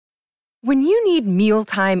When you need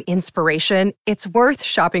mealtime inspiration, it's worth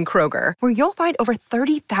shopping Kroger, where you'll find over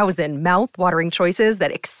 30,000 mouth-watering choices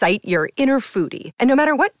that excite your inner foodie. And no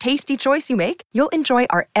matter what tasty choice you make, you'll enjoy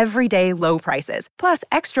our everyday low prices, plus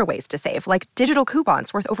extra ways to save, like digital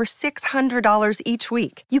coupons worth over $600 each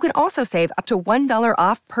week. You can also save up to $1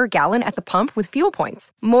 off per gallon at the pump with fuel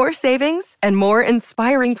points. More savings and more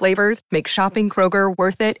inspiring flavors make shopping Kroger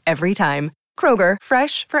worth it every time. Kroger,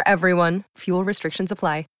 fresh for everyone. Fuel restrictions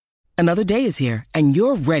apply. Another day is here, and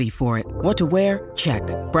you're ready for it. What to wear? Check.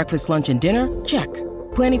 Breakfast, lunch, and dinner? Check.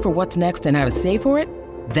 Planning for what's next and how to save for it?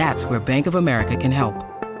 That's where Bank of America can help.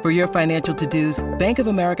 For your financial to-dos, Bank of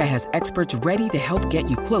America has experts ready to help get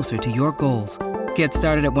you closer to your goals. Get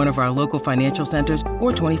started at one of our local financial centers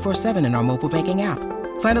or 24/7 in our mobile banking app.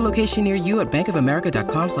 Find a location near you at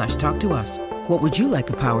bankofamerica.com/talktous. What would you like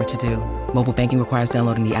the power to do? Mobile banking requires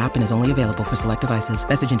downloading the app and is only available for select devices.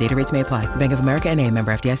 Message and data rates may apply. Bank of America N.A.,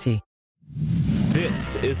 member FDIC.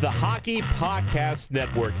 This is the Hockey Podcast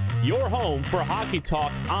Network, your home for hockey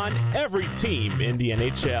talk on every team in the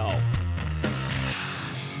NHL.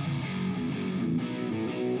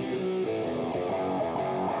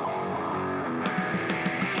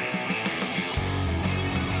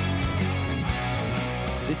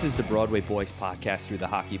 This is the Broadway Boys podcast through the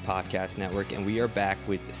Hockey Podcast Network, and we are back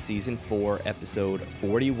with Season 4, Episode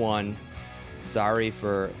 41. Sorry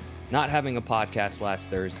for not having a podcast last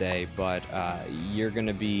Thursday, but you're going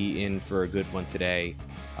to be in for a good one today.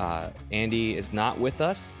 Andy is not with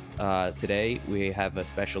us today. We have a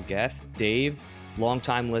special guest, Dave,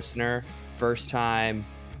 longtime listener, first-time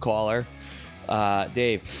caller.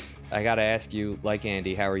 Dave, I got to ask you, like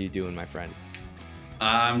Andy, how are you doing, my friend?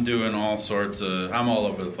 I'm doing all sorts of. I'm all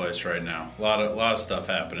over the place right now. A lot of stuff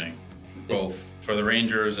happening, both for the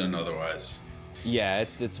Rangers and otherwise. Yeah,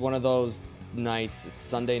 it's one of those nights. It's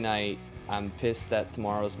Sunday night. I'm pissed that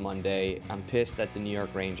tomorrow's Monday. I'm pissed at the New York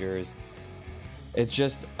Rangers. It's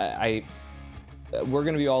just we're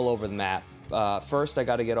gonna be all over the map. First, I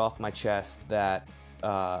got to get off my chest that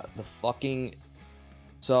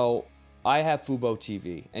So I have Fubo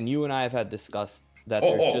TV, and you and I have had discussed.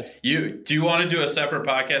 Do you want to do a separate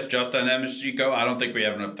podcast just on MSG Go? I don't think we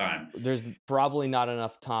have enough time. There's probably not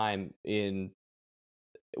enough time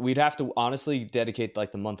we'd have to honestly dedicate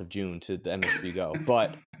like the month of June to the MSG Go.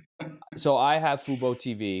 But so I have Fubo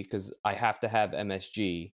TV because I have to have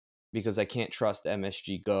MSG because I can't trust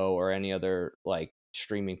MSG Go or any other like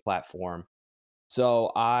streaming platform.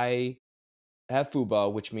 So I have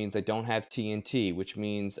Fubo, which means I don't have TNT, which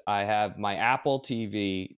means I have my Apple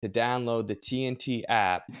TV to download the TNT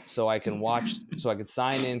app so I can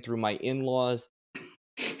sign in through my in-laws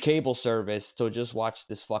cable service to just watch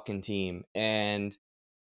this fucking team. And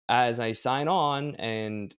as I sign on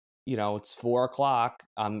and, it's 4:00,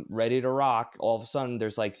 I'm ready to rock. All of a sudden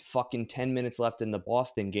there's like fucking 10 minutes left in the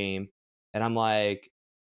Boston game. And I'm like,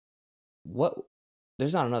 what?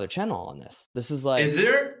 There's not another channel on this. This is like, is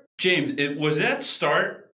there? James, was that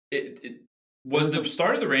start? Was the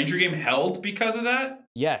start of the Ranger game held because of that?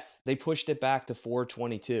 Yes, they pushed it back to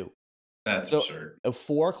 4:22. That's absurd. At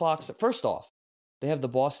 4:00. First off, they have the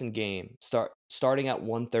Boston game starting at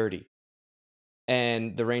 1:30,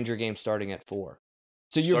 and the Ranger game starting at 4.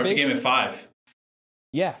 So you're start the game at 5.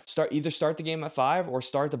 Yeah, start the game at 5 or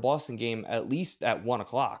start the Boston game at least at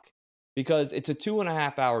 1:00, because it's a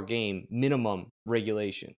 2.5 hour game minimum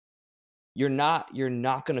regulation. You're not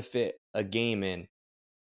going to fit a game in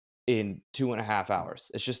 2.5 hours.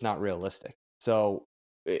 It's just not realistic. So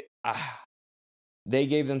they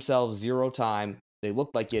gave themselves zero time. They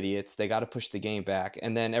looked like idiots. They got to push the game back.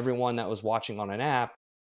 And then everyone that was watching on an app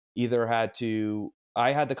I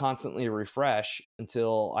had to constantly refresh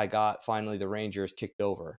until I got finally the Rangers kicked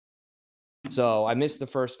over. So I missed the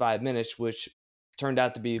first 5 minutes, which turned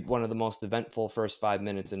out to be one of the most eventful first 5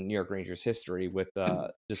 minutes in New York Rangers history with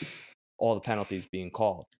just all the penalties being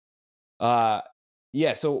called. What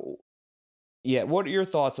are your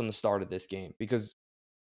thoughts on the start of this game? Because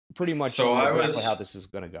pretty much exactly how this is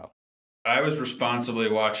going to go. I was responsibly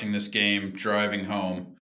watching this game driving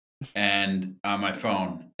home and on my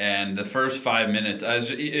phone. And the first 5 minutes,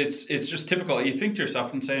 it's just typical. You think to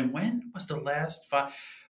yourself, I'm saying, when was the last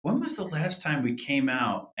time we came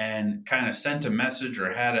out and kind of sent a message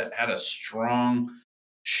or had a strong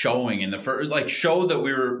showing in the first, like showed that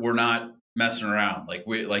we're not messing around, like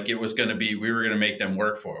we were going to make them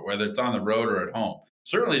work for it, whether it's on the road or at home.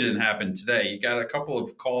 Certainly didn't happen today. You got a couple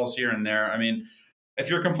of calls here and there. I mean, if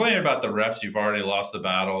you're complaining about the refs, you've already lost the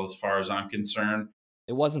battle as far as I'm concerned.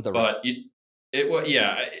 It wasn't the refs. I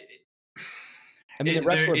mean, the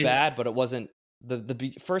refs were bad, but it wasn't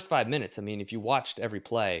the first 5 minutes. I mean, if you watched every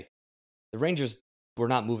play, the Rangers we're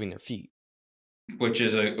not moving their feet. Which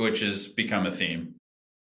has become a theme.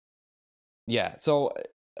 Yeah. So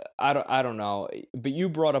I don't know, but you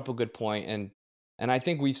brought up a good point, and I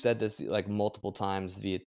think we've said this like multiple times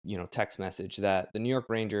via text message, that the New York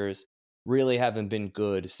Rangers really haven't been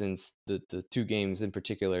good since the 2 games in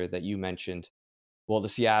particular that you mentioned. Well, the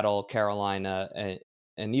Seattle, Carolina,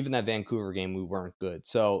 and even that Vancouver game, we weren't good.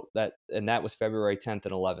 So that was February 10th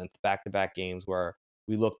and 11th, back-to-back games where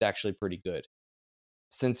we looked actually pretty good.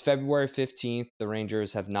 Since February 15th, the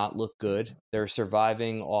Rangers have not looked good. They're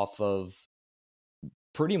surviving off of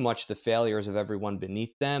pretty much the failures of everyone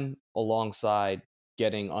beneath them, alongside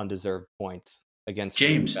getting undeserved points against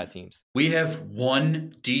James, bad teams. We have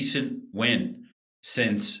one decent win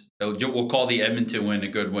since, we'll call the Edmonton win a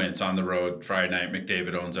good win. It's on the road Friday night.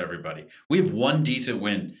 McDavid owns everybody. We have one decent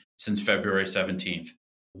win since February 17th.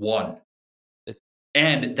 One.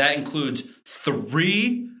 And that includes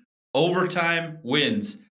 3 overtime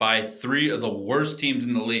wins by 3 of the worst teams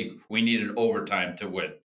in the league. We needed overtime to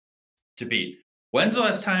win, to beat. When's the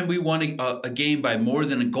last time we won a game by more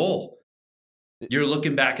than a goal? You're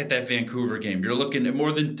looking back at that Vancouver game. You're looking at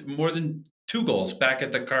more than 2 goals back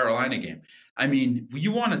at the Carolina game. I mean,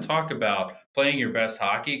 you want to talk about playing your best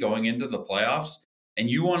hockey going into the playoffs, and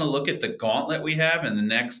you want to look at the gauntlet we have,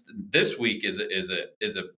 and this week is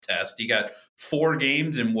a test. You got 4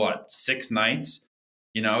 games in 6 nights.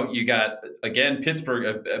 You got, again,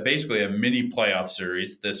 Pittsburgh, basically a mini playoff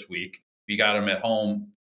series this week. You got them at home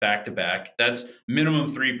back-to-back. That's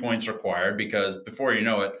minimum 3 points required, because before you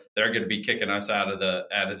know it, they're going to be kicking us out of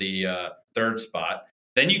the 3rd spot.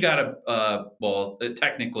 Then you got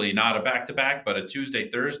technically not a back-to-back, but a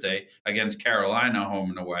Tuesday-Thursday against Carolina home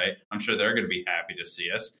and away. I'm sure they're going to be happy to see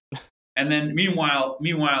us. And then meanwhile,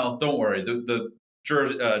 don't worry. The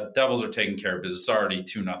Devils are taking care of business. It's already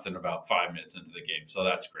 2-0 about 5 minutes into the game, so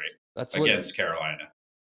that's great. That's against Carolina.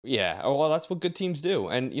 Yeah, well, that's what good teams do.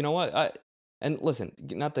 And you know what? And listen,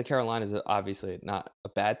 not that Carolina's obviously not a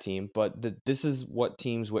bad team, but this is what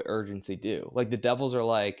teams with urgency do. Like, the Devils are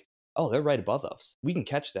like, oh, they're right above us. We can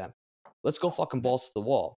catch them. Let's go fucking balls to the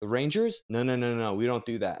wall. The Rangers? No. We don't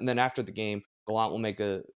do that. And then after the game, Gallant will make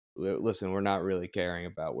listen, we're not really caring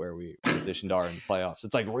about where we positioned are in the playoffs.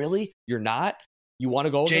 It's like, really? You're not? You want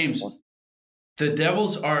to go? James, the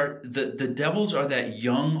Devils are the Devils are that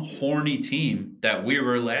young, horny team that we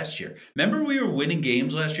were last year. Remember, we were winning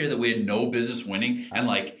games last year that we had no business winning, and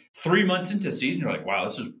like 3 months into the season, you're like, wow,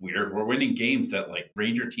 this is weird. We're winning games that like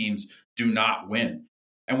Ranger teams do not win,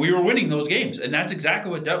 and we were winning those games, and that's exactly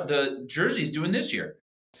what the Jersey's doing this year.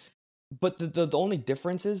 But the only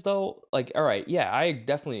difference is, though, like, all right, yeah, I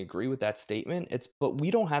definitely agree with that statement. But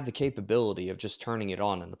we don't have the capability of just turning it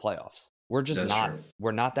on in the playoffs. We're just not. True.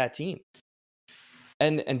 We're not that team.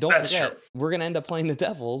 And don't forget, we're going to end up playing the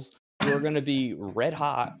Devils, who are going to be red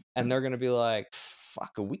hot, and they're going to be like,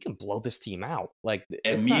 fuck, we can blow this team out. Like,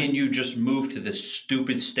 and and you just moved to this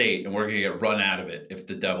stupid state, and we're going to get run out of it if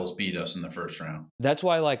the Devils beat us in the first round. That's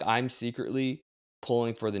why, like, I'm secretly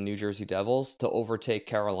pulling for the New Jersey Devils to overtake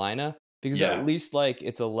Carolina, because at least, like,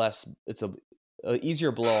 it's a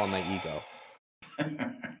easier blow on my ego.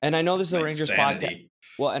 And I know this is a Rangers podcast.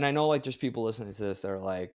 Well, and I know, like, there's people listening to this that are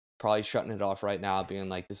like, probably shutting it off right now, being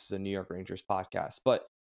like, this is a New York Rangers podcast. But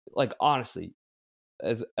like, honestly,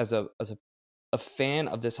 as a fan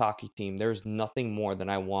of this hockey team, there's nothing more than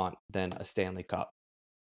I want than a Stanley Cup.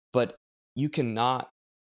 But you cannot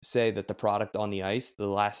say that the product on the ice, the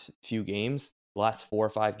last few games, the last 4 or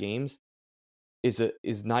 5 games,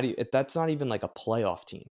 that's not even like a playoff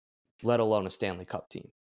team, let alone a Stanley Cup team.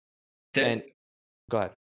 And go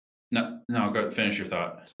ahead. No, go finish your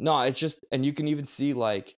thought. No, it's just, and you can even see,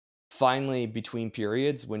 like, finally between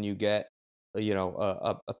periods, when you get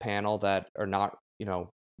a panel that are not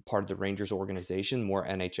part of the Rangers organization, more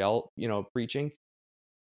NHL preaching,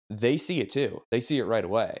 they see it too. They see it right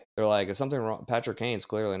away. They're like, is something wrong? Patrick Kane's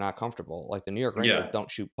clearly not comfortable. Like, the New York Rangers don't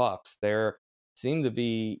shoot pucks. They seem to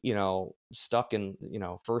be stuck in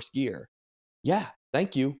first gear. Yeah,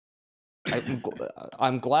 thank you.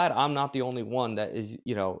 I'm glad I'm not the only one that is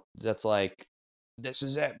that's like, this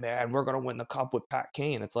is it, man, we're gonna win the cup with Pat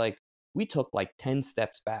Kane. It's like, we took like 10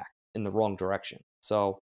 steps back in the wrong direction.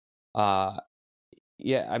 So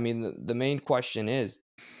yeah, I mean, the main question is,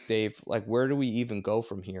 Dave, like, where do we even go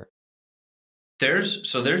from here?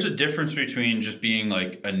 There's a difference between just being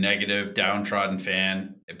like a negative, downtrodden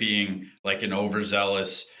fan, being like an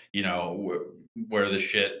overzealous, where the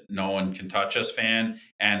shit, no one can touch us fan,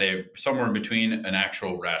 and somewhere in between, an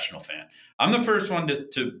actual rational fan. I'm the first one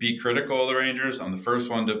to be critical of the Rangers. I'm the first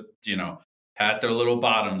one to, pat their little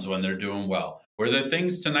bottoms when they're doing well. Were there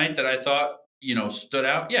things tonight that I thought stood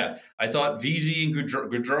out. Yeah, I thought VZ and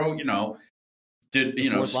Gaudreau,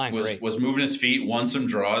 was moving his feet, won some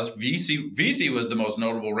draws. VC was the most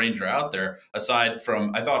notable Ranger out there. Aside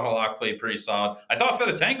from, I thought Halak played pretty solid. I thought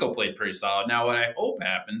Fedotenko played pretty solid. Now, what I hope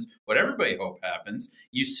happens, what everybody hope happens,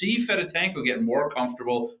 you see Fedotenko get more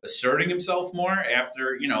comfortable, asserting himself more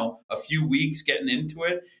after a few weeks getting into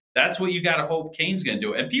it. That's what you got to hope Kane's going to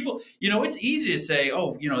do. And people, it's easy to say,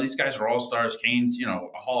 oh, these guys are all stars. Kane's, a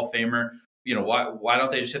Hall of Famer. Why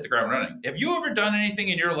don't they just hit the ground running? Have you ever done anything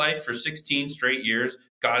in your life for 16 straight years,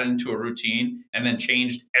 got into a routine, and then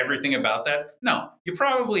changed everything about that? No, you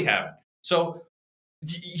probably haven't. So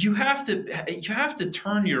you have to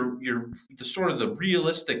turn the sort of the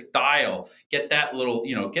realistic dial, get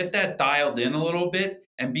that dialed in a little bit,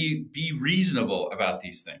 and be reasonable about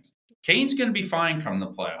these things. Kane's going to be fine come the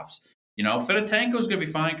playoffs. Fedotenko's going to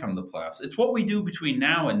be fine come the playoffs. It's what we do between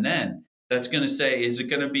now and then that's going to say, is it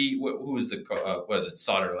going to be, who was was it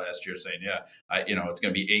Sutter last year saying, it's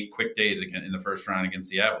going to be 8 quick days again in the first round against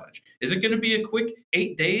the Avalanche. Is it going to be a quick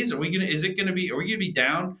 8 days? Are we going to be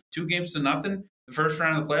down 2-0 the first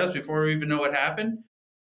round of the playoffs before we even know what happened?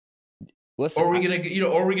 Listen, or are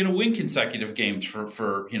we going to win consecutive games for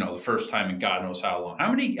the first time in God knows how long?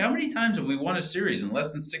 How many times have we won a series in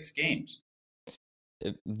less than 6 games?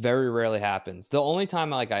 It very rarely happens. The only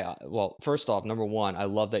time first off, number one, I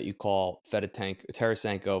love that you call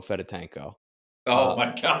Tarasenko Fedotenko. Oh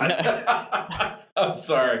my God. I'm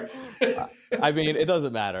sorry. I mean, it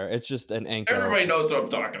doesn't matter. It's just an anchor. Everybody knows what I'm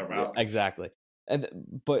talking about. Yeah, exactly.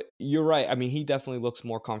 But you're right. I mean, he definitely looks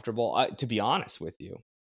more comfortable. To be honest with you,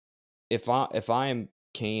 if I'm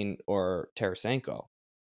Kane or Tarasenko,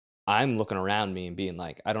 I'm looking around me and being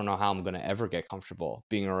like, I don't know how I'm going to ever get comfortable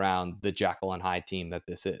being around the Jekyll and Hyde team that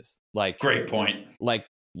this is. Like, great point. Like,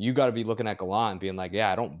 you got to be looking at Gallant and being like,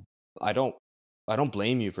 yeah, I don't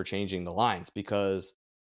blame you for changing the lines, because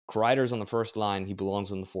Kreider's on the first line, he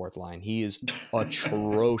belongs on the fourth line. He is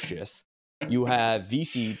atrocious. You have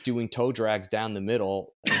VC doing toe drags down the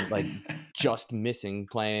middle, and like just missing,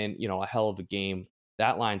 playing, a hell of a game.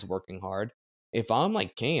 That line's working hard. If I'm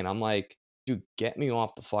like Kane, I'm like, dude, get me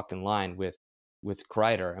off the fucking line with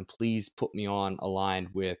Kreider, and please put me on a line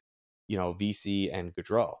with, VC and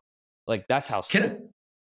Gaudreau. Like, that's how sick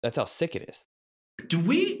it is.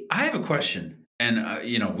 I have a question,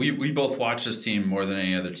 and we both watch this team more than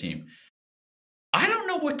any other team. I don't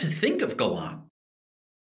know what to think of Gallant.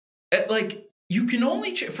 Like, you can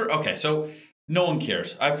only so no one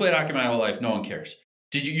cares. I've played hockey my whole life. No one cares.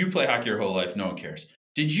 Did you play hockey your whole life? No one cares.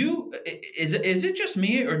 Did you? Is it just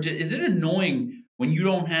me, or is it annoying when you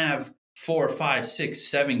don't have 4, 5, 6,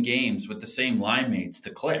 7 games with the same line mates to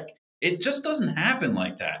click? It just doesn't happen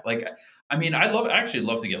like that. Like, I mean, actually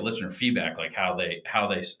love to get listener feedback, like how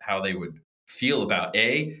they would feel about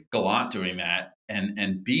A, Gallant doing that,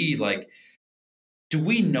 and B, like, do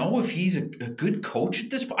we know if he's a good coach at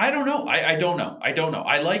this point? I don't know. I don't know.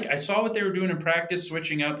 I saw what they were doing in practice,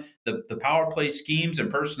 switching up the power play schemes and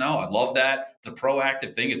personnel. I love that. It's a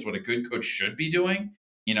proactive thing. It's what a good coach should be doing.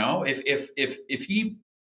 If he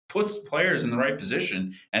puts players in the right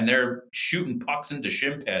position and they're shooting pucks into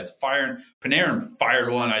shin pads, Panarin fired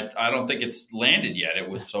one. I don't think it's landed yet. It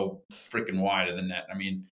was so freaking wide of the net. I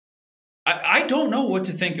mean, I don't know what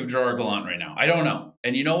to think of Gerard Gallant right now. I don't know.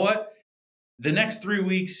 And you know what? The next 3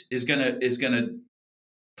 weeks is gonna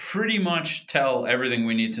pretty much tell everything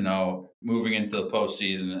we need to know moving into the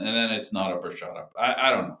postseason, and then it's not up or shut up.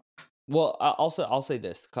 I don't know. Well, I'll say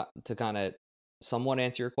this to kind of somewhat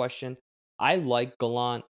answer your question. I like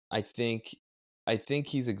Gallant. I think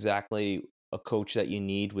he's exactly a coach that you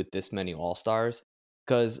need with this many All-Stars.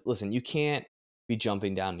 Because listen, you can't be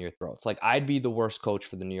jumping down your throats. Like, I'd be the worst coach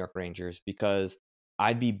for the New York Rangers, because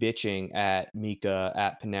I'd be bitching at Mika,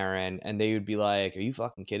 at Panarin, and they would be like, are you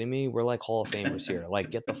fucking kidding me? We're like Hall of Famers here. Like,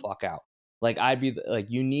 get the fuck out. Like, I'd be like,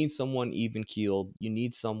 you need someone even keeled. You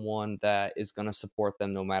need someone that is going to support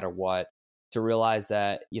them no matter what, to realize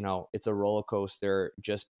that, it's a roller coaster.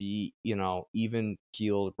 Just be, even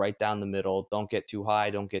keeled, right down the middle. Don't get too high.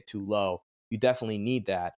 Don't get too low. You definitely need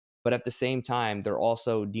that. But at the same time, there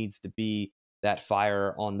also needs to be that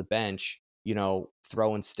fire on the bench,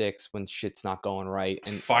 throwing sticks when shit's not going right,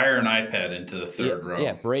 and fire an iPad into the third row.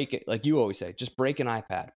 Yeah, break it. Like you always say, just break an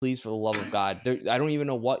iPad, please, for the love of God. I don't even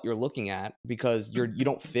know what you're looking at, because you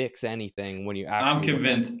don't fix anything when you. I'm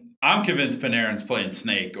convinced Panarin's playing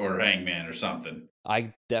Snake or Hangman or something.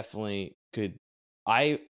 I definitely could.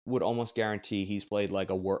 I would almost guarantee he's played like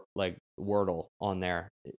Wordle on there,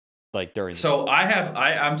 like during. So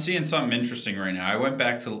I'm seeing something interesting right now. I went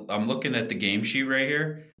back to. I'm looking at the game sheet right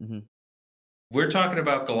here. Mm-hmm. we're talking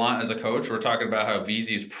about Gallant as a coach. We're talking about how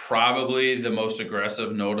Vesey is probably the most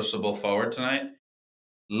aggressive, noticeable forward tonight.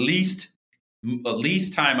 Least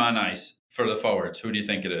time on ice for the forwards. Who do you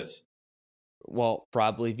think it is? Well,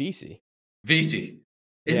 probably VC. Vesey.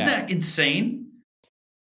 Isn't that insane?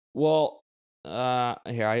 Well,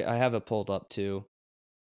 here I have it pulled up too.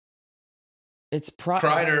 It's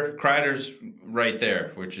Kreider's right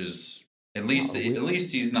there, which is at least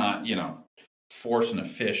he's not, forcing a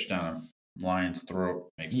fish down a lion's throat.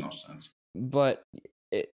 Makes no sense. But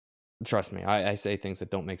trust me, I say things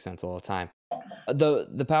that don't make sense all the time.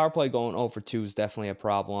 The power play going 0-for-2 is definitely a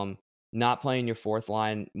problem. Not playing your fourth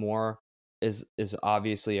line more is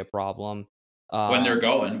obviously a problem. When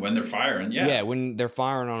they're firing, yeah, when they're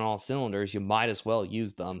firing on all cylinders, you might as well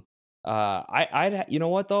use them. I'd you know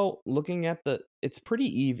what though, looking at it's pretty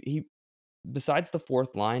even. He, besides the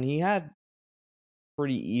fourth line, he had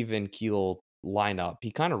pretty even keel lineup. He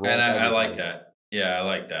kind of rolled. And I like that. Yeah, I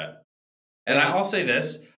like that. And I'll say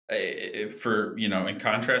this for in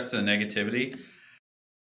contrast to the negativity,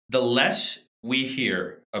 the less we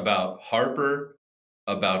hear about Harper,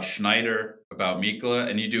 about Schneider, about Mikkola,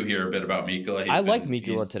 and you do hear a bit about Mikkola. I like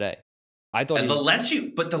Mikkola today. I thought, and the less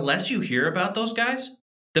you hear about those guys,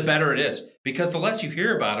 the better it is, because the less you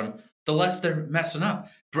hear about them, the less they're messing up.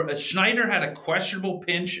 Schneider had a questionable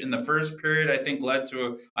pinch in the first period, I think led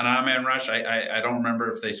to an on-man rush. I don't remember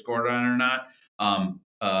if they scored on it or not.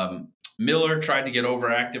 Miller tried to get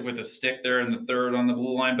overactive with a stick there in the third on the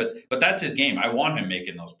blue line, but that's his game. I want him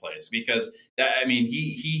making those plays because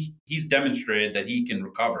he's demonstrated that he can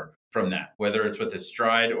recover from that, whether it's with his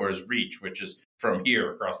stride or his reach, which is from here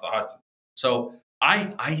across the Hudson. So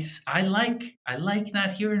I like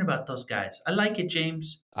not hearing about those guys. I like it,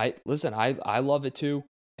 James. I love it too,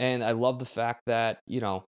 and I love the fact that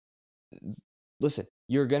listen,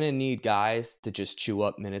 you're gonna need guys to just chew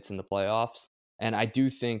up minutes in the playoffs, and I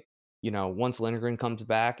do think once Lindgren comes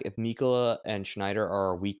back, if Mikkola and Schneider are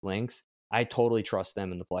our weak links, I totally trust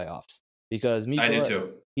them in the playoffs because Mikkola, I do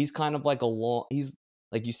too. He's kind of like he's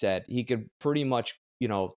like you said, he could pretty much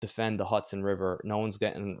defend the Hudson River. No one's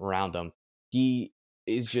getting around him. He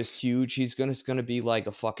is just huge. He's gonna be like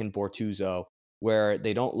a fucking Bortuzzo, where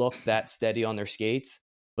they don't look that steady on their skates,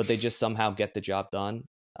 but they just somehow get the job done.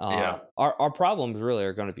 Our problems really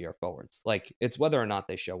are going to be our forwards. Like, it's whether or not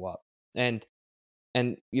they show up. And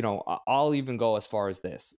I'll even go as far as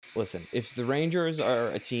this. Listen, if the Rangers are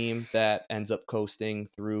a team that ends up coasting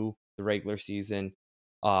through the regular season,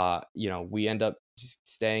 we end up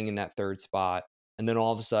staying in that third spot, and then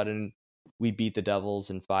all of a sudden we beat the Devils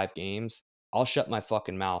in 5 games, I'll shut my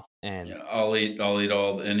fucking mouth and I'll eat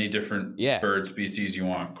any different bird species you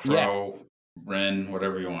want. Crow, wren,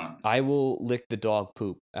 whatever you want. I will lick the dog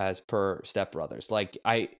poop as per Step Brothers. Like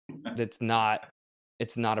it's not a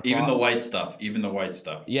problem. Even the white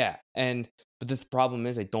stuff. Yeah. But the problem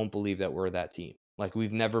is I don't believe that we're that team. Like,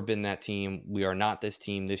 we've never been that team. We are not this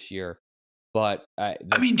team this year. But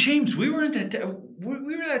James, we were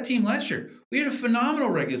that team last year. We had a phenomenal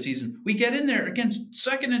regular season. We get in there against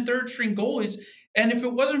second and third string goalies, and if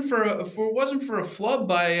it wasn't for a flub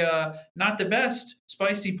by not the best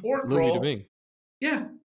spicy pork roll, we're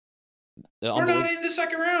not in the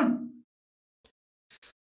second round.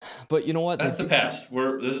 But you know what? That's the past.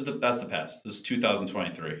 That's the past. This is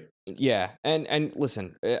 2023. Yeah, and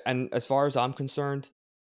listen, and as far as I'm concerned,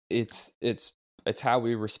 it's how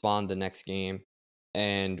we respond the next game,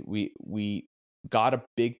 and we got a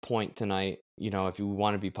big point tonight. If you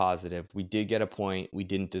want to be positive, we did get a point we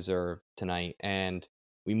didn't deserve tonight, and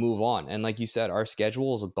we move on. And like you said, our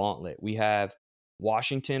schedule is a gauntlet. We have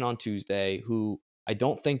Washington on Tuesday, who I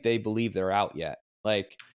don't think they believe they're out yet.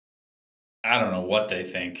 Like, I don't know what they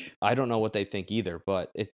think. I don't know what they think either,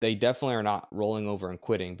 but they definitely are not rolling over and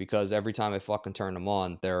quitting, because every time I fucking turn them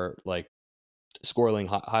on, they're like scoring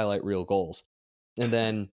highlight reel goals. And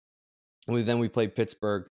then we play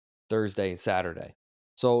Pittsburgh Thursday and Saturday.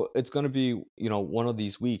 So it's going to be, one of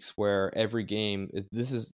these weeks where every game,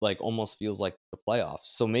 this is like almost feels like the playoffs.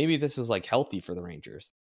 So maybe this is like healthy for the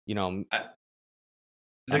Rangers.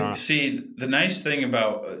 See, the nice thing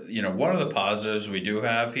about, one of the positives we do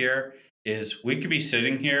have here is we could be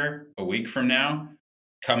sitting here a week from now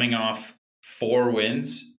coming off 4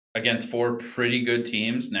 wins against 4 pretty good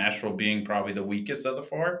teams, Nashville being probably the weakest of the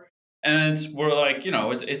 4. And we're like,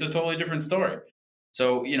 it's a totally different story.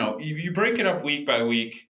 So, you break it up week by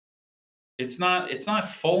week. It's not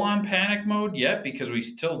full on panic mode yet, because we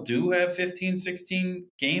still do have 15, 16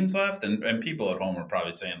 games left. And people at home are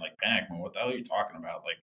probably saying, like, panic mode, what the hell are you talking about?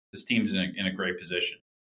 Like, this team's in a great position.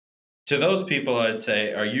 To those people, I'd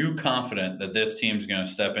say, are you confident that this team's going to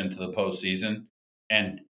step into the postseason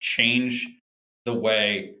and change the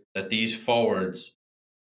way that these forwards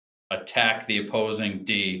attack the opposing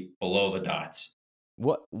D below the dots.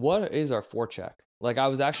 What is our forecheck? Like, I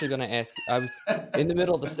was actually going to ask. I was in the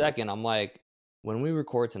middle of the second. I'm like, when we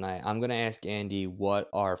record tonight, I'm going to ask Andy what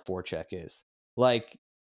our forecheck is. Like,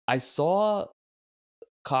 I saw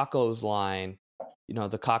Kako's line,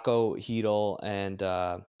 the Kako Heedle and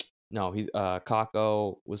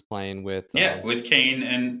Kako was playing with with Kane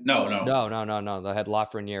and no. They had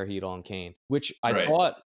Lafreniere, Heedle, and Kane, which I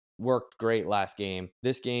thought worked great last game.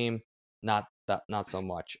 This game, not so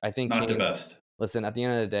much. I think not Kane, the best. Listen, at the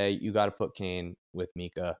end of the day, you got to put Kane with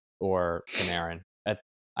Mika or Panarin.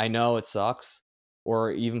 I know it sucks,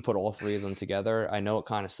 or even put all three of them together. I know it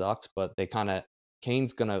kind of sucks, but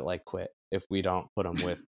Kane's gonna like quit if we don't put him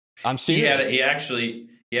with. I'm serious. He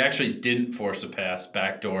actually didn't force a pass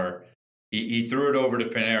backdoor. He threw it over to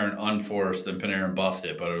Panarin unforced, and Panarin buffed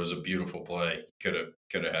it, but it was a beautiful play. Could have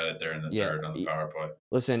had it there in the third on the power play.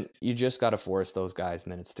 Listen, you just got to force those guys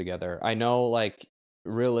minutes together. I know, like,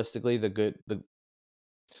 realistically, the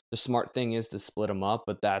smart thing is to split them up,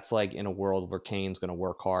 but that's like in a world where Kane's going to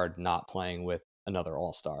work hard, not playing with another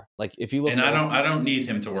all-star. Like, if you look, and I don't need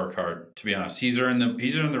him to work hard, to be honest. He's earned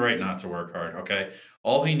the right not to work hard. Okay,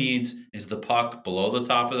 all he needs is the puck below the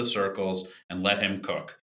top of the circles and let him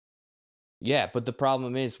cook. Yeah, but the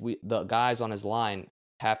problem is the guys on his line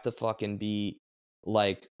have to fucking be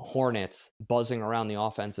like hornets buzzing around the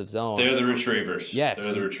offensive zone. They're the retrievers. Yes,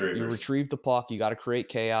 they're the retrievers. You retrieve the puck. You got to create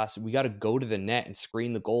chaos. We got to go to the net and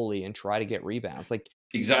screen the goalie and try to get rebounds. Like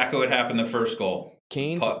exactly what happened the first goal.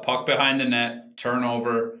 Kane's puck behind the net,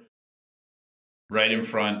 turnover, right in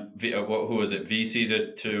front. Who was it? VC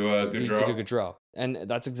to Gaudreau. VC to Gaudreau, and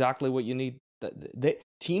that's exactly what you need.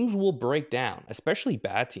 Teams will break down, especially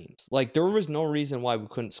bad teams. Like, there was no reason why we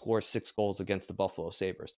couldn't score 6 goals against the Buffalo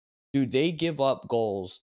Sabres. Dude, they give up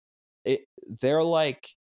goals. They're like,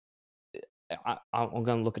 I'm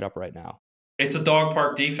going to look it up right now. It's a dog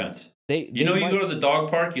park defense. You go to the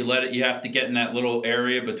dog park, you have to get in that little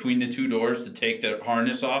area between the two doors to take the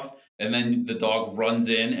harness off, and then the dog runs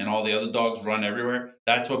in and all the other dogs run everywhere.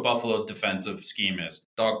 That's what Buffalo defensive scheme is.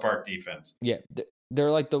 Dog park defense. Yeah.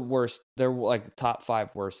 They're like the worst. They're like top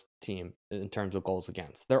 5 worst team in terms of goals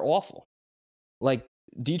against. They're awful. Like,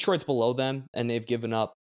 Detroit's below them, and they've given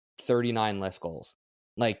up 39 less goals.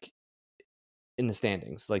 Like, in the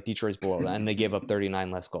standings, like Detroit's below that, and they give up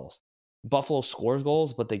 39 less goals. Buffalo scores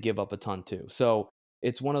goals, but they give up a ton too. So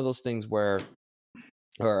it's one of those things where,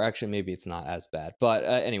 or actually maybe it's not as bad, but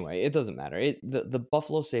anyway, it doesn't matter. The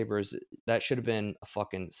Buffalo Sabres, that should have been a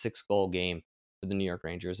fucking 6-goal game for the New York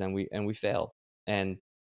Rangers, and we failed. And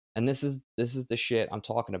this is the shit I'm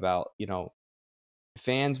talking about.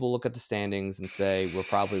 Fans will look at the standings and say we're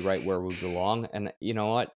probably right where we belong, and you know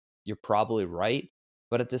what? You're probably right,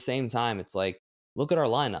 but at the same time, it's like, look at our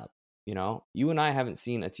lineup. You and I haven't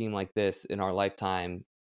seen a team like this in our lifetime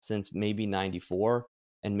since maybe '94,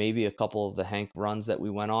 and maybe a couple of the Hank runs that we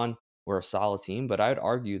went on were a solid team. But I would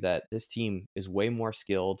argue that this team is way more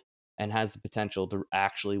skilled and has the potential to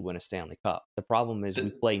actually win a Stanley Cup. The problem is we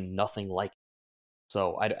play nothing like it.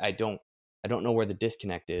 So I don't know where the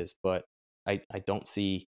disconnect is, but I don't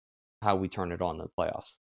see how we turn it on in the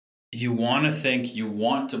playoffs. You want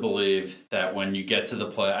to believe that when you get to the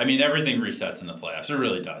play, I mean, everything resets in the playoffs. It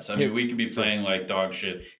really does. I mean, we could be playing like dog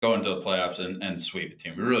shit, go into the playoffs and sweep a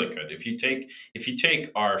team. We really could. If you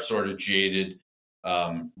take our sort of jaded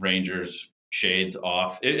Rangers shades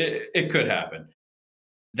off, it could happen.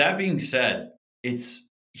 That being said, it's,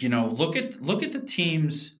 look at the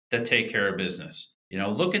teams that take care of business.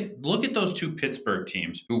 Look at those 2 Pittsburgh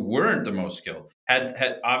teams who weren't the most skilled,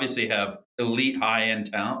 had obviously have elite high-end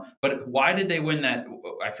talent, but why did they win that?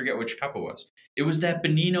 I forget which cup it was. It was that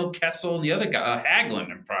Bonino, Kessel, and the other guy, Hagelin,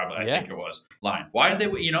 and probably I think it was line. Why did they?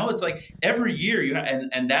 It's like every year you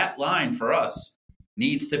and that line for us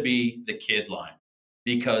needs to be the kid line,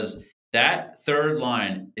 because that third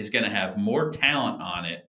line is going to have more talent on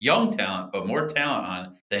it, young talent, but more talent on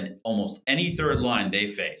it than almost any third line they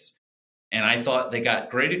face. And I thought they got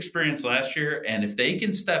great experience last year, and if they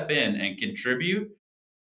can step in and contribute,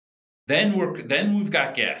 then we've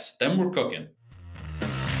got gas. Then we're cooking.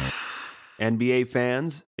 NBA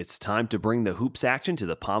fans, it's time to bring the hoops action to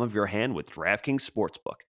the palm of your hand with DraftKings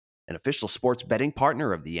Sportsbook, an official sports betting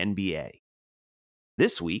partner of the NBA.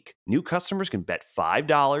 This week, new customers can bet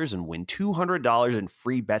 $5 and win $200 in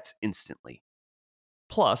free bets instantly.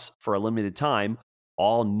 Plus, for a limited time,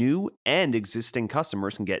 all new and existing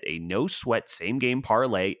customers can get a no-sweat same-game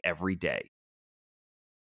parlay every day.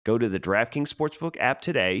 Go to the DraftKings Sportsbook app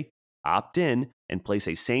today, opt in, and place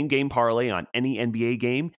a same-game parlay on any NBA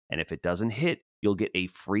game, and if it doesn't hit, you'll get a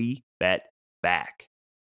free bet back.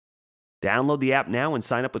 Download the app now and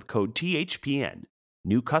sign up with code THPN.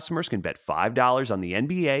 New customers can bet $5 on the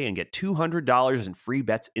NBA and get $200 in free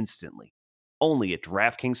bets instantly. Only at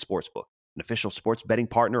DraftKings Sportsbook, an official sports betting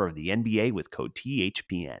partner of the NBA with code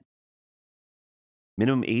THPN.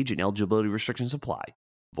 Minimum age and eligibility restrictions apply.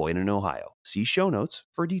 Void in Ohio. See show notes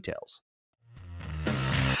for details.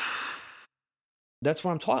 That's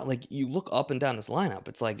what I'm talking. Like, you look up and down this lineup.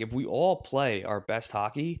 It's like, if we all play our best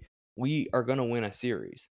hockey, we are going to win a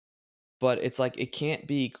series. But it's like, it can't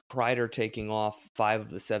be Kreider taking off 5 of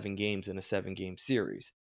the 7 games in a 7-game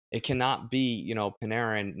series. It cannot be,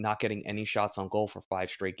 Panarin not getting any shots on goal for 5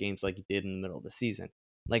 straight games like he did in the middle of the season.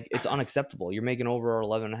 Like, it's unacceptable. You're making over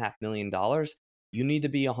 $11.5 million. You need to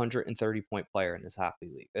be a 130-point player in this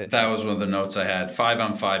hockey league. That was one of the notes I had.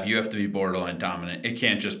 5-on-5, you have to be borderline dominant. It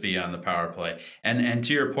can't just be on the power play. And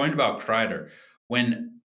to your point about Kreider,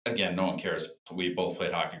 again, no one cares. We both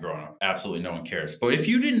played hockey growing up. Absolutely no one cares. But if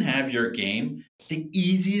you didn't have your game, the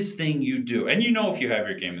easiest thing you do, and if you have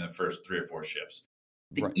your game in the first 3 or 4 shifts,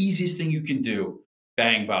 the easiest thing you can do,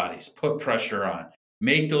 bang bodies, put pressure on,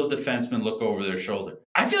 make those defensemen look over their shoulder.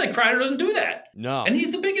 I feel like Kreider doesn't do that. No. And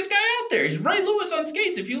he's the biggest guy out there. He's Ray Lewis on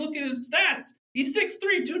skates. If you look at his stats, he's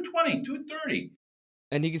 6'3", 220, 230.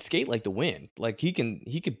 And he can skate like the wind. Like, he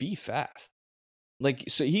could be fast. Like,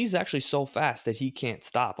 so he's actually so fast that he can't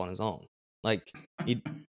stop on his own. Like,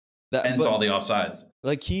 hence all the offsides.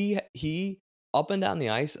 Like, he up and down the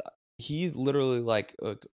ice, he's literally like,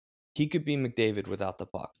 he could be McDavid without the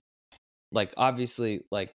puck. Like, obviously,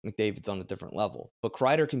 like, McDavid's on a different level, but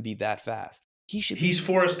Kreider can be that fast. He's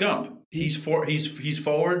Forrest Gump. He's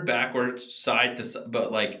forward, backwards, side to side,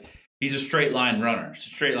 but like, he's a straight line runner,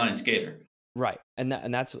 straight line skater. Right. And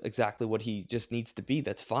that's exactly what he just needs to be.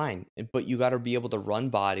 That's fine. But you got to be able to run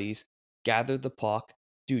bodies, gather the puck.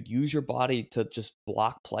 Dude, use your body to just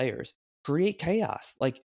block players, create chaos.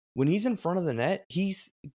 Like, when he's in front of the net, he's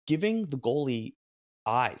giving the goalie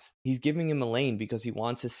eyes. He's giving him a lane because he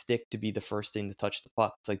wants his stick to be the first thing to touch the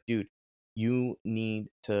puck. It's like, dude, you need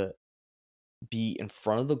to be in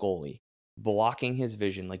front of the goalie, blocking his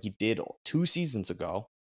vision like you did 2 seasons ago,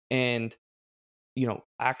 and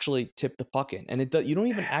actually tip the puck in. And you don't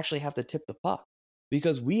even actually have to tip the puck,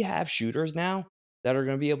 because we have shooters now that are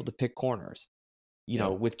going to be able to pick corners.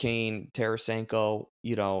 With Kane, Tarasenko,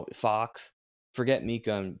 Fox. Forget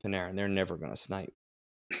Mika and Panarin; they're never going to snipe.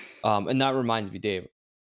 And that reminds me, Dave.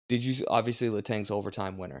 Did you obviously Letang's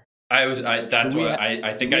overtime winner? I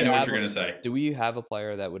think I know what you're going to say. Do we have a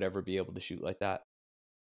player that would ever be able to shoot like that?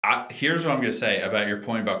 Here's what I'm going to say about your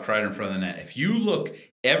point about Kreider in front of the net. If you look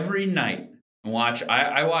every night and watch,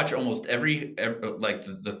 I watch almost every like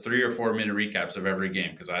the 3 or 4 minute recaps of every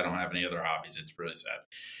game because I don't have any other hobbies. It's really sad.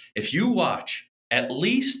 If you watch at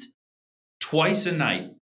least twice a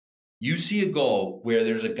night, you see a goal where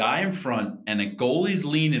there's a guy in front and a goalie's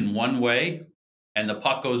leaning one way and the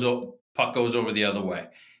puck goes over the other way.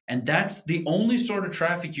 And that's the only sort of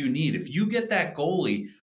traffic you need. If you get that goalie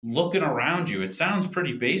looking around you, it sounds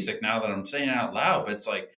pretty basic now that I'm saying it out loud, but it's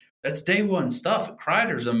like, that's day one stuff.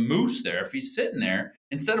 Kreider's a moose there. If he's sitting there,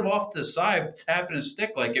 instead of off to the side, tapping his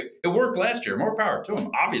stick like it worked last year. More power to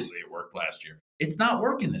him. Obviously, it worked last year. It's not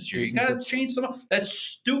working this year. You got to change some. That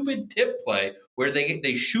stupid tip play where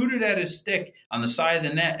they shoot it at his stick on the side of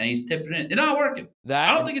the net and he's tipping it. It's not working.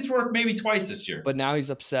 I don't think it's worked maybe twice this year. But now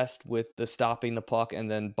he's obsessed with the stopping the puck and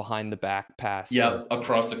then behind the back pass. Yep,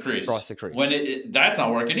 across the crease. When that's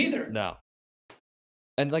not working either. No.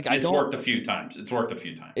 And like, it's worked a few times. When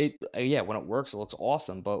it works, it looks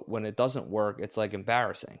awesome. But when it doesn't work, it's like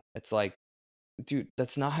embarrassing. It's like, dude,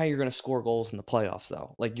 that's not how you're going to score goals in the playoffs,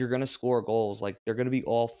 though. Like, you're going to score goals. Like, they're going to be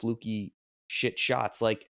all fluky shit shots.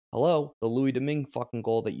 Like, hello, the Louis Domingue fucking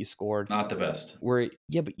goal that you scored. Not the best. But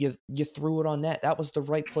you threw it on net. That was the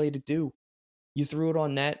right play to do. You threw it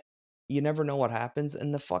on net. You never know what happens.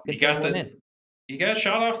 And the fucking thing went in. He got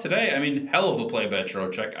shot off today. I mean, hell of a play by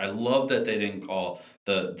Trocheck. I love that they didn't call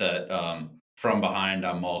that from behind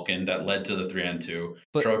on Malkin that led to the 3-on-2.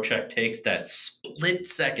 Trocheck takes that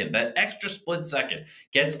extra split second,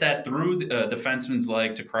 gets that through the defenseman's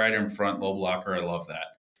leg to Kreider in front, low blocker. I love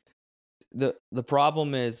that. The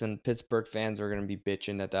problem is, and Pittsburgh fans are going to be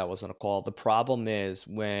bitching that wasn't a call. The problem is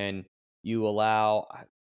when you allow,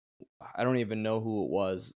 I don't even know who it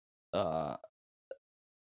was,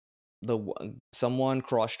 someone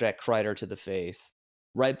cross-checked Kreider to the face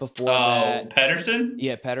right before that. Pettersson?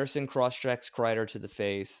 Yeah, Pettersson cross-checks Kreider to the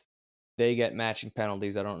face. They get matching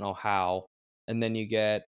penalties. I don't know how. And then you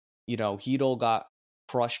get, Hedl got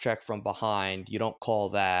cross-checked from behind. You don't call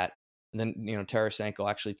that. And then, Tarasenko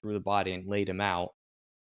actually threw the body and laid him out.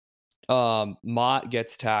 Mott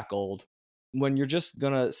gets tackled. when you're just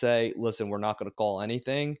gonna say, listen, we're not gonna call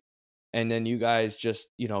anything, and then you guys just,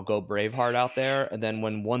 go Braveheart out there, and then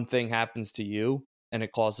when one thing happens to you and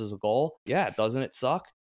it causes a goal, yeah, doesn't it suck?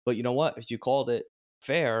 But you know what? If you called it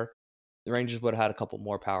fair, the Rangers would have had a couple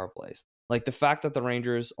more power plays. Like the fact that the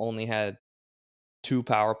Rangers only had 2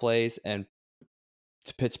 power plays and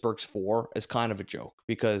Pittsburgh's 4 is kind of a joke,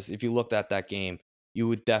 because if you looked at that game, you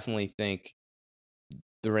would definitely think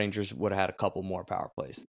the Rangers would have had a couple more power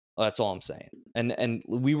plays. That's all I'm saying. And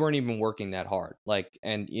we weren't even working that hard. Like,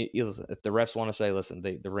 and listen, if the refs want to say, listen,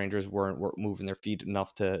 the Rangers weren't moving their feet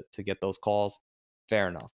enough to get those calls, fair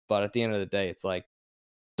enough. But at the end of the day, it's like,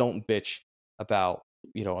 don't bitch about,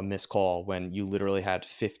 a missed call when you literally had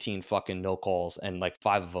 15 fucking no calls and like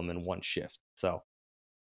 5 of them in one shift. So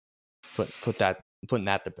putting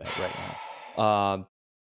that to bed right now.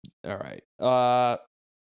 All right.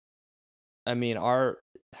 I mean,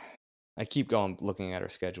 I keep looking at our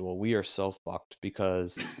schedule. We are so fucked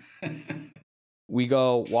because we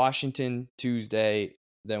go Washington Tuesday,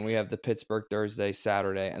 then we have the Pittsburgh Thursday,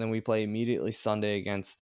 Saturday, and then we play immediately Sunday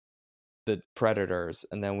against the Predators,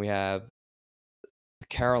 and then we have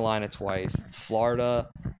Carolina twice, Florida.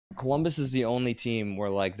 Columbus is the only team where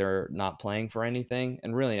like they're not playing for anything,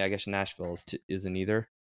 and really, I guess Nashville isn't either.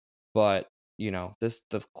 But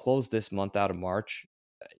to close this month out of March,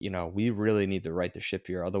 we really need to right the ship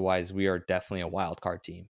here. Otherwise, we are definitely a wild card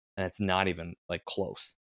team, and it's not even like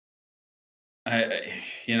close. I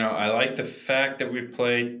like the fact that we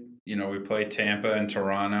played Tampa and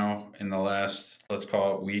Toronto in the last, let's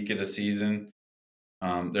call it, week of the season.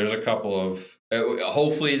 There's a couple of,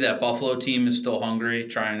 hopefully that Buffalo team is still hungry,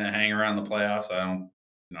 trying to hang around the playoffs. I don't,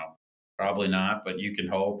 probably not, but you can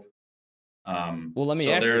hope. Well, let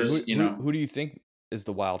me ask you, who do you think is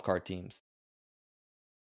the wild card teams?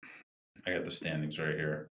 I got the standings right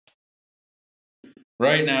here.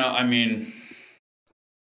 Right now, I mean,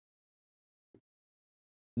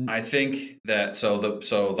 I think that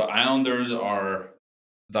the Islanders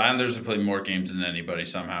have played more games than anybody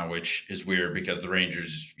somehow, which is weird because the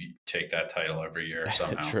Rangers take that title every year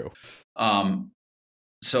somehow. True.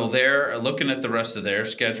 So they're looking at the rest of their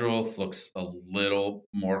schedule, looks a little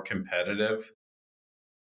more competitive.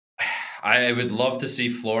 I would love to see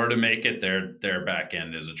Florida make it. Their back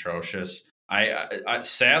end is atrocious. I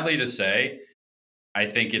sadly to say, I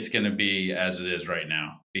think it's going to be as it is right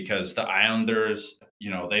now, because the Islanders,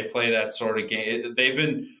 they play that sort of game. They've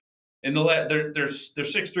been in they're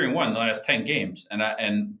 6-3-1 in the last 10 games,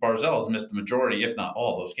 and Barzal has missed the majority, if not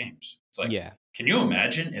all, those games. It's like, yeah. Can you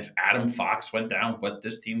imagine if Adam Fox went down, what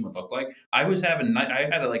this team would look like? I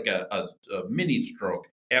had like a mini stroke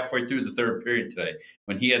halfway through the third period today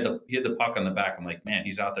when he had the puck on the back. I'm like, man,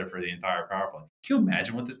 he's out there for the entire power play. Can you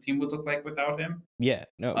imagine what this team would look like without him? Yeah,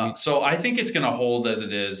 no. So I think it's going to hold as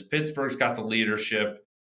it is. Pittsburgh's got the leadership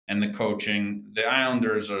and the coaching. The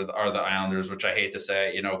Islanders are the Islanders, which I hate to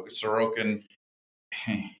say. Sorokin,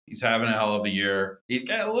 he's having a hell of a year. He's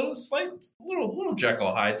got a little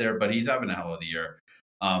Jekyll Hyde there, but he's having a hell of a year.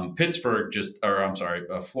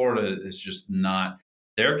 Florida is just not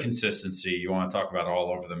their consistency. You want to talk about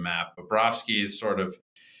all over the map. Bobrovsky is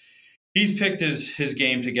he's picked his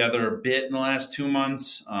game together a bit in the last 2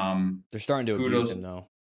 months. They're starting to abuse him though.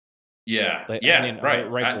 Yeah, right.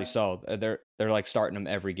 Rightfully so. They're like starting him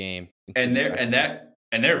every game. And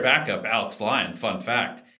their backup, Alex Lyon. Fun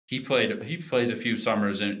fact: he plays a few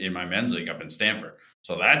summers in my men's league up in Stanford.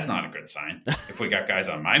 So that's not a good sign. If we got guys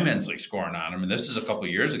on my men's league scoring on him, and this is a couple of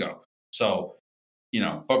years ago. So,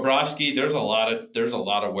 Bobrovsky, there's a lot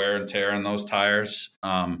of wear and tear on those tires.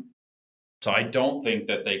 So I don't think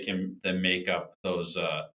that they can then make up those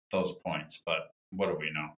points. But what do we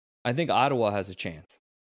know? I think Ottawa has a chance.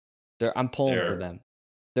 I'm pulling for them.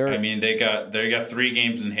 They got 3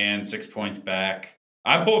 games in hand, 6 points back.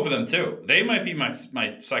 I'm pulling for them too. They might be my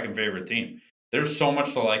second favorite team. There's so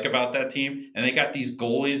much to like about that team, and they got these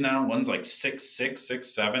goalies now. One's like 6'6",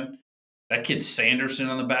 6'7". That kid Sanderson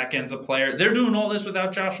on the back end's a player. They're doing all this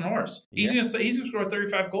without Josh Norris. He's gonna score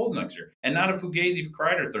 35 goals next year, and not a Fugazi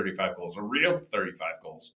Kreider 35 goals, a real 35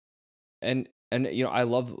 goals. And I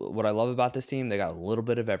love what I love about this team. They got a little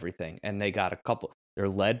bit of everything, and they got a couple. They're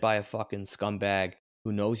led by a fucking scumbag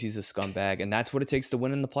who knows he's a scumbag, and that's what it takes to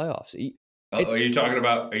win in the playoffs. Are you talking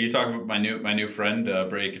about my new friend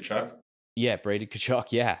Brady Tkachuk? Yeah, Brady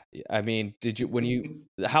Tkachuk. Yeah, I mean,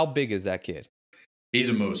 how big is that kid? He's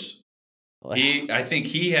a moose. I think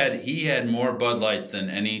he had more Bud Lights than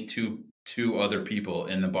any two other people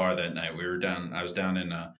in the bar that night. I was down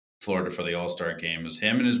in Florida for the All-Star game. It was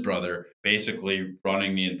him and his brother basically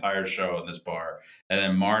running the entire show in this bar. And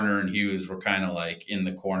then Marner and Hughes were kind of like in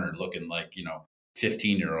the corner looking like,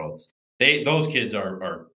 15-year-olds. those kids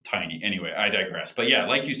are tiny. Anyway, I digress. But yeah,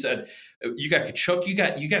 like you said, you got Kachuk,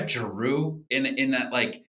 you got Giroux in that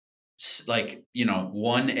like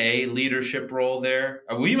 1A leadership role there.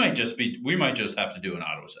 We might just have to do an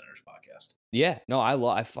Ottawa Senators podcast. Yeah, no,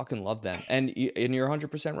 I fucking love them, and you're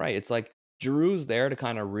 100% right. It's like Giroux's there to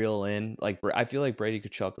kind of reel in. Like I feel like Brady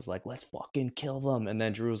Tkachuk is like, let's fucking kill them, and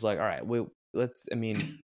then Giroux's like, all right,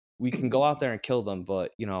 we can go out there and kill them,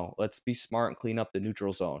 but let's be smart and clean up the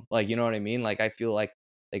neutral zone. Like, you know what I mean? Like I feel like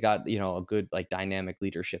they got a good like dynamic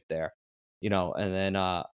leadership there, and then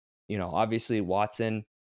obviously Watson,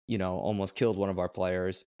 almost killed one of our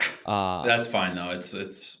players. That's fine though.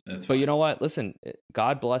 It's but fine. you know what? Listen,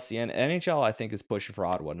 God bless the NHL. I think is pushing for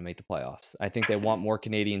Ottawa to make the playoffs. I think they want more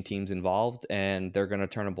Canadian teams involved, and they're going to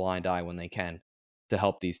turn a blind eye when they can to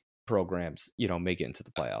help these programs, make it into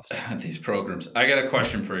the playoffs. These programs. I got a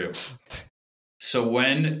question for you. So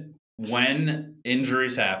when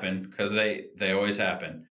injuries happen, because they always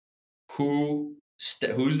happen, who's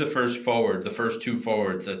the first two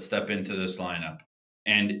forwards that step into this lineup,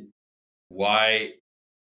 and why?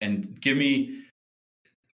 And give me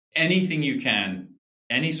anything you can,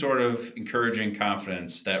 any sort of encouraging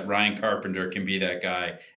confidence that Ryan Carpenter can be that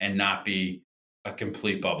guy and not be a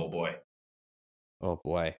complete bubble boy. Oh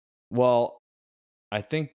boy. Well, I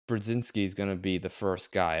think Brzezinski is going to be the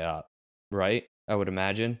first guy up, right? I would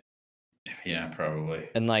imagine. Yeah, probably.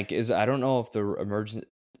 And like, I don't know if the emergent.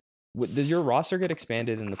 Does your roster get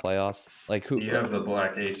expanded in the playoffs? Like who? You have the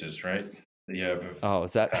Black Aces, right? You have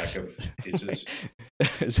is that pack of aces?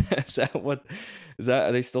 is that what? Is that?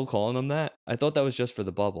 Are they still calling them that? I thought that was just for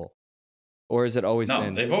the bubble, or is it always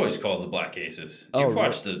been? No, they've always called the Black Aces. You've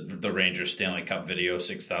watched the Rangers Stanley Cup video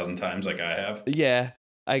 6,000 times, like I have. Yeah,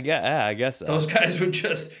 I guess so. Those guys would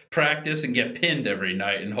just practice and get pinned every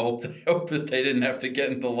night and hope that they didn't have to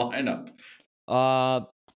get in the lineup. God,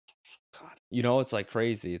 it's like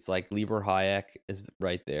crazy. It's like Lieber Hayek is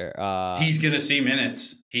right there. He's gonna see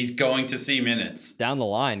minutes. He's going to see minutes down the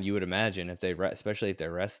line. You would imagine if they especially if they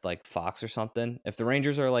rest like Fox or something. If the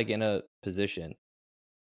Rangers are like in a position.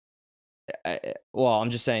 I'm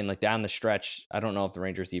just saying, like down the stretch, I don't know if the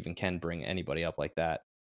Rangers even can bring anybody up like that.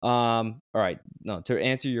 All right, no. To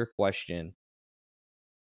answer your question,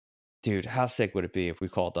 dude, how sick would it be if we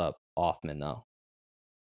called up Othman though?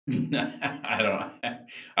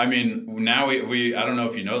 I mean, now we I don't know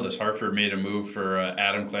if you know this. Hartford made a move for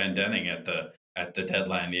Adam Clendenning at the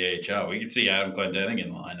deadline, the AHL. We could see Adam Clendenning in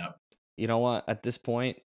the lineup. You know what? At this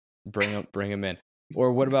point, bring him in.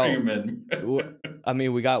 Or what about? Bring him in. I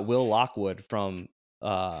mean, we got Will Lockwood from.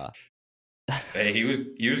 Hey, he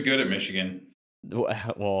was good at Michigan.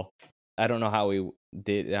 Well, I don't know how he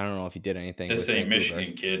did. I don't know if he did anything. This ain't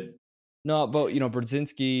Michigan kid. No, but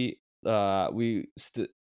Brzezinski,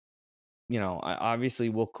 obviously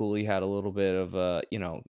Will Cooley had a little bit of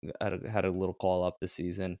had a little call up this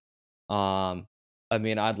season. I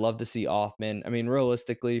mean, I'd love to see Othman. I mean,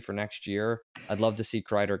 realistically, for next year, I'd love to see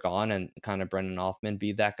Kreider gone and kind of Brendan Othman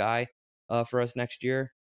be that guy for us next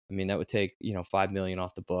year. I mean, that would take $5 million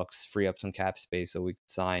off the books, free up some cap space so we could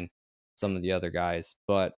sign some of the other guys.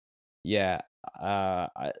 But yeah,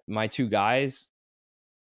 my two guys.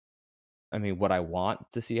 I mean, what I want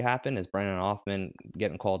to see happen is Brendan Othman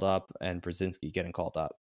getting called up and Brzezinski getting called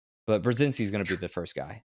up. But Brzezinski's going to be the first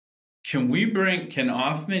guy. Can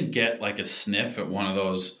Othman get like a sniff at one of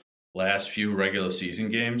those last few regular season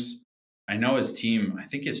games? I know his team, I'm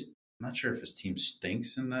not sure if his team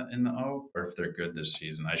stinks in the O or if they're good this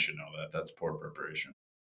season. I should know that. That's poor preparation.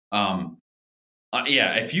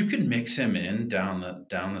 Yeah, if you could mix him in down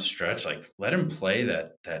the stretch, like let him play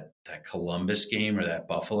that Columbus game or that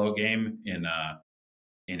Buffalo game in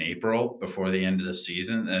April before the end of the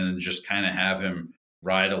season, and just kind of have him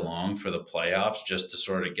ride along for the playoffs just to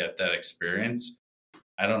sort of get that experience.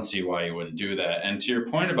 I don't see why you wouldn't do that. And to your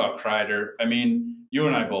point about Kreider, I mean, you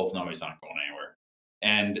and I both know he's not going anywhere.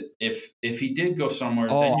 And if he did go somewhere,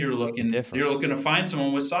 then you're looking to find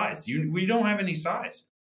someone with size. We don't have any size.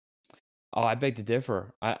 Oh, I beg to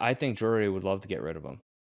differ. I think Drury would love to get rid of him.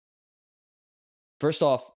 First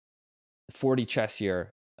off, 40 chess here,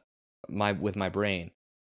 with my brain.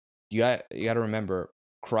 You got to remember,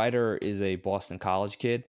 Kreider is a Boston College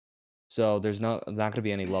kid, so there's not going to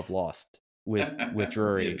be any love lost with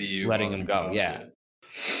Drury letting him go. Yeah.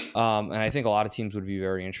 And I think a lot of teams would be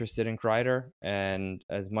very interested in Kreider. And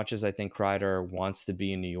as much as I think Kreider wants to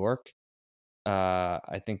be in New York,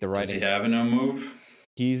 I think the right. Does he have a no move?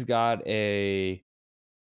 He's got it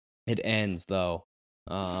ends though.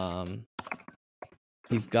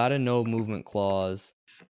 He's got a no movement clause.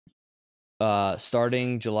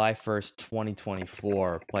 Starting July 1st,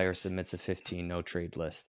 2024, player submits a 15 no trade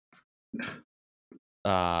list.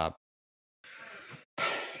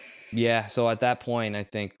 Yeah, so at that point, I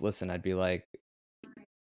think, listen, I'd be like,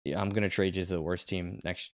 yeah, I'm gonna trade you to the worst team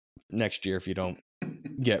next year if you don't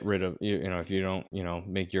get rid of if you don't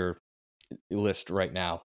make your list right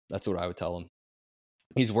now. That's what I would tell him.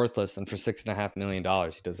 He's worthless, and for $6.5 million,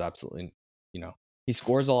 he does absolutely, he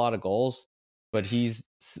scores a lot of goals, but he's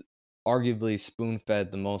arguably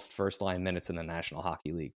spoon-fed the most first-line minutes in the National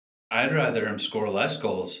Hockey League. I'd rather him score less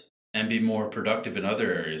goals and be more productive in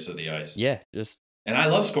other areas of the ice. Yeah, and I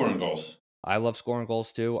love scoring goals. I love scoring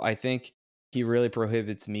goals too. I think he really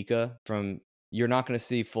prohibits Mika from. You're not going to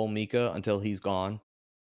see full Mika until he's gone.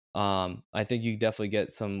 I think you definitely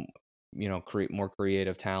get some, create more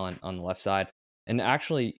creative talent on the left side. And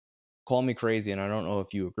actually, call me crazy, and I don't know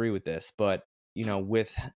if you agree with this, but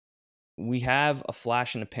we have a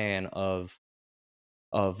flash in the pan of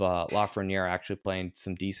Lafreniere actually playing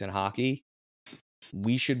some decent hockey.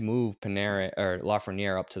 We should move Panarin or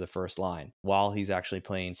Lafreniere up to the first line while he's actually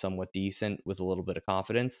playing somewhat decent with a little bit of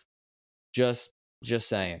confidence. Just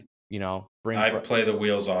saying, I play the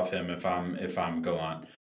wheels off him if I'm Gallant.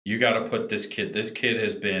 You got to put this kid. This kid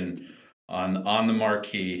has been on the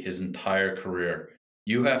marquee his entire career.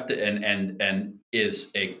 You have to and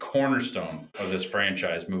is a cornerstone of this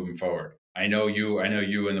franchise moving forward. I know you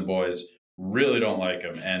and the boys really don't like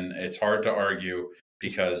him, and it's hard to argue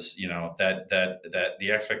because that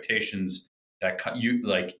the expectations that you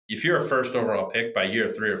like. If you're a first overall pick by year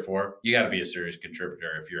 3 or 4, you got to be a serious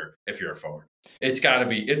contributor. If you're a forward, it's got to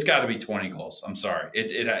be 20 goals. I'm sorry,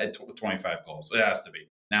 it 25 goals. It has to be.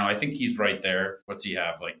 Now I think he's right there. What's he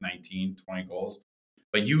have, like 19, 20 goals?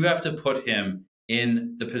 But you have to put him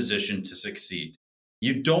in the position to succeed.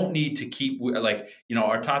 You don't need to keep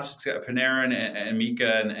our top Panarin and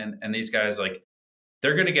Mika and these guys, like,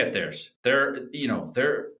 they're going to get theirs. They've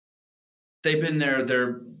been there.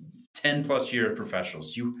 They're 10 plus year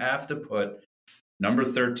professionals. You have to put number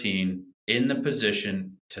 13 in the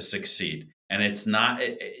position to succeed. And it's not,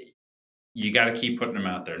 you got to keep putting them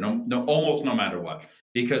out there. No, almost no matter what,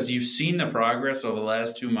 because you've seen the progress over the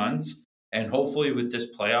last 2 months, and hopefully with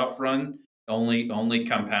this playoff run only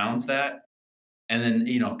compounds that. And then,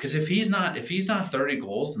 because if he's not 30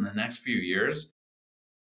 goals in the next few years,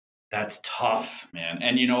 that's tough, man.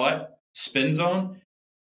 And you know what? Spin zone,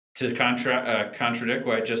 to contradict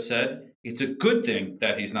what I just said, it's a good thing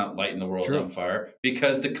that he's not lighting the world on fire,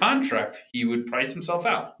 because the contract, he would price himself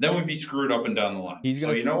out. Then we'd be screwed up and down the line.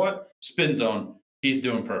 You know what? Spin zone, he's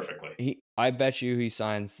doing perfectly. I bet you he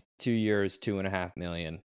signs 2 years, $2.5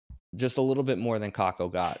 million, just a little bit more than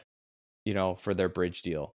Kakko got, for their bridge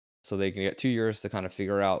deal. So they can get 2 years to kind of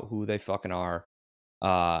figure out who they fucking are.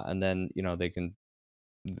 And then, they can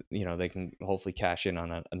hopefully cash in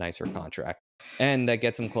on a nicer contract. And that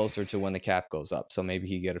gets him closer to when the cap goes up. So maybe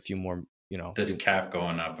he get a few more, This cap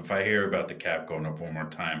going up. If I hear about the cap going up one more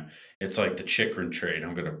time, it's like the Chychrun trade.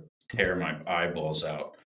 I'm going to tear my eyeballs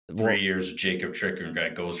out. 3 years of Jacob Chychrun guy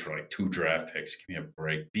goes for like 2 draft picks. Give me a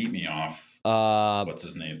break. Beat me off. What's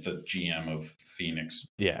his name? The GM of Phoenix.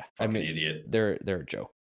 Yeah. Idiot. They're a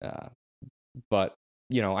joke. But,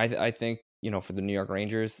 I think, for the New York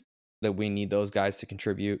Rangers, that we need those guys to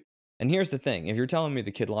contribute. And here's the thing. If you're telling me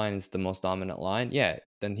the kid line is the most dominant line, yeah,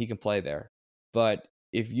 then he can play there. But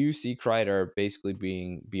if you see Kreider basically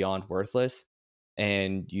being beyond worthless,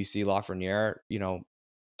 and you see Lafreniere,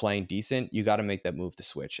 playing decent, you got to make that move to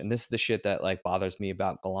switch. And this is the shit that like bothers me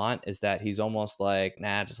about Gallant, is that he's almost like,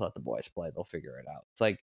 nah, just let the boys play. They'll figure it out. It's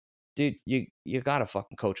like, dude, you got to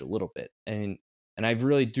fucking coach a little bit. And I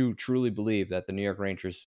really do truly believe that the New York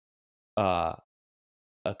Rangers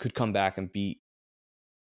could come back and beat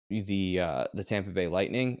the Tampa Bay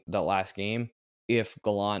Lightning that last game if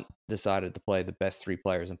Gallant decided to play the best 3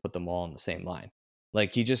 players and put them all on the same line.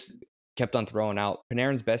 Like, he just kept on throwing out.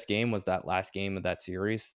 Panarin's best game was that last game of that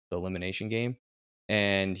series, the elimination game,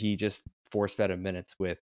 and he just force-fed him minutes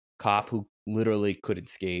with Kopp, who literally couldn't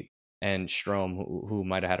skate, and Strome, who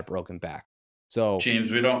might have had a broken back. So,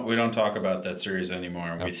 James, we don't talk about that series anymore.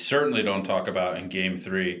 And we certainly don't talk about in Game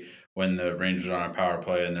 3 when the Rangers were on a power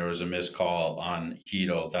play and there was a missed call on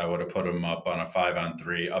Hedl that would have put them up on a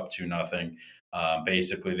 5-on-3, up 2-0.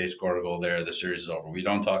 Basically, they scored a goal there. The series is over. We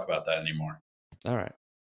don't talk about that anymore. All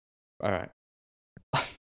right.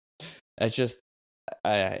 It's just,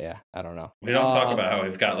 I don't know. We don't talk about how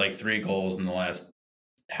we've got like 3 goals in the last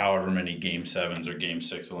however many Game 7s or Game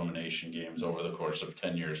 6 elimination games over the course of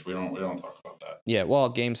 10 years. We don't talk about that. Yeah, well,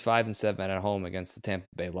 Games 5 and 7 at home against the Tampa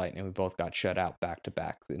Bay Lightning, we both got shut out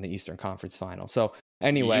back-to-back in the Eastern Conference Final. So,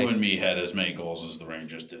 anyway. You and me had as many goals as the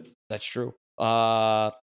Rangers did. That's true.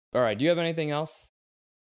 All right, do you have anything else?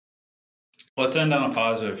 Let's end on a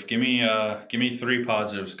positive. Give me 3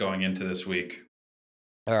 positives going into this week.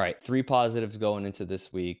 All right, 3 positives going into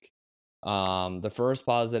this week. The first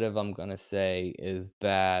positive I'm gonna say is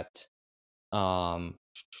that, God,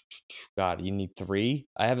 you need 3.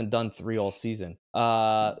 I haven't done 3 all season.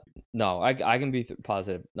 No, I can be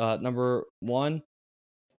positive. Number 1,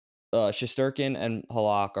 Shesterkin and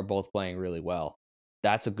Halak are both playing really well.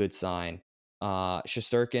 That's a good sign.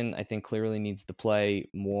 Shesterkin, I think, clearly needs to play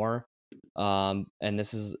more. And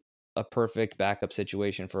this is a perfect backup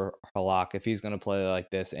situation for Halak. If he's going to play like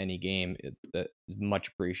this any game, that is much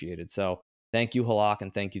appreciated. So thank you, Halak,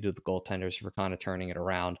 and thank you to the goaltenders for kind of turning it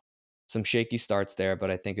around. Some shaky starts there, but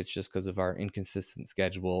I think it's just because of our inconsistent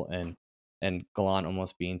schedule and Gallant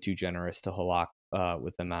almost being too generous to Halak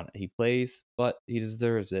with the amount he plays, but he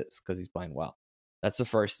deserves it because he's playing well. That's the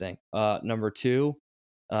first thing. Number 2,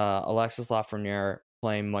 Alexis Lafreniere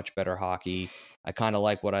playing much better hockey. I kind of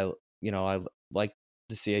like what I like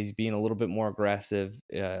to see. He's being a little bit more aggressive,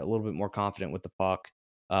 a little bit more confident with the puck.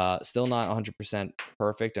 Still not 100%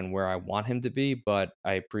 perfect and where I want him to be, but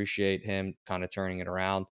I appreciate him kind of turning it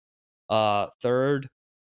around. Third,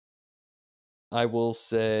 I will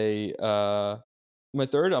say my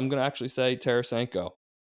third, I'm going to actually say Tarasenko.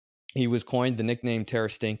 He was coined the nickname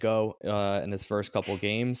Tarastenko in his first couple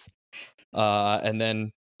games. And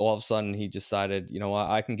then all of a sudden he decided, you know what,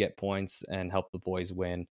 I can get points and help the boys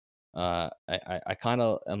win. I kind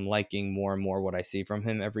of am liking more and more what I see from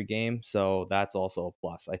him every game. So that's also a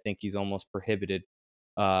plus. I think he's almost prohibited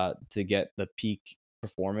to get the peak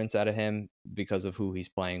performance out of him because of who he's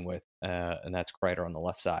playing with. And that's Kreider on the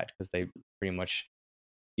left side, because they pretty much,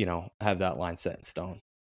 have that line set in stone.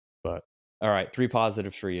 But all right, 3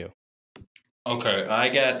 positives for you. Okay, I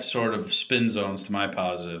got sort of spin zones to my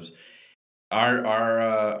positives.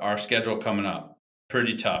 Our schedule coming up,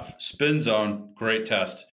 pretty tough. Spin zone, great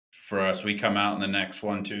test for us. We come out in the next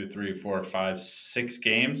 1, 2, 3, 4, 5, 6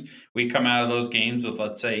 games. We come out of those games with,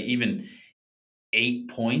 let's say, even 8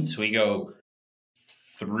 points. We go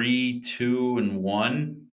 3, 2, and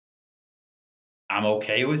 1. I'm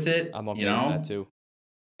okay with it. I'm okay with that too.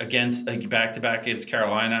 Against back-to-back against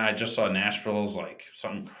Carolina, I just saw Nashville's like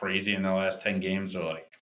something crazy in their last 10 games. They're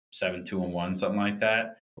like 7-2-1, something like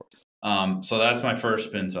that. So that's my first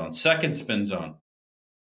spin zone. Second spin zone,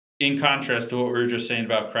 in contrast to what we were just saying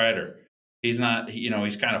about Kreider, he's not,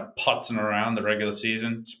 he's kind of putzing around the regular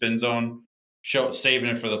season. Spin zone, saving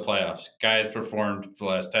it for the playoffs. Guy has performed for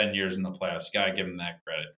the last 10 years in the playoffs. Got to give him that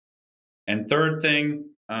credit. And third thing,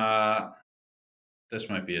 this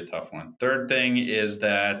might be a tough one. Third thing is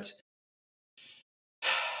that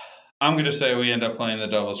I'm going to say we end up playing the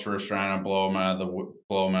Devils first round and blow them out of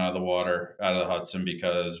the water, out of the Hudson,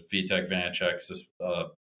 because Vitek Vanacek's is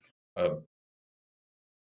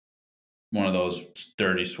one of those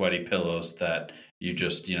dirty, sweaty pillows that you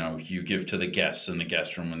just, you give to the guests in the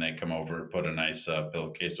guest room when they come over. Put a nice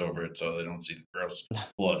pillowcase over it so they don't see the gross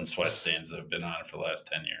blood and sweat stains that have been on it for the last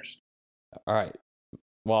 10 years. All right.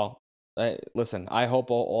 Well, listen, I hope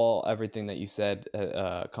everything that you said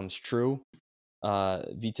comes true.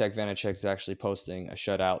 Vitek Vanacek is actually posting a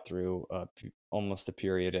shutout through almost a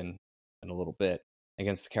period in a little bit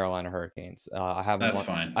against the Carolina Hurricanes. I have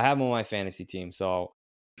him on my fantasy team, so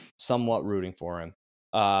somewhat rooting for him.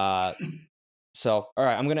 So, all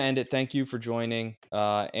right, I'm going to end it. Thank you for joining.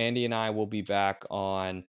 Andy and I will be back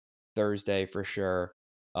on Thursday for sure.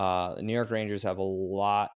 The New York Rangers have a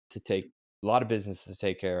lot of business to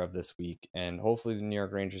take care of this week, and hopefully the New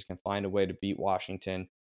York Rangers can find a way to beat Washington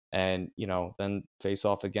and, then face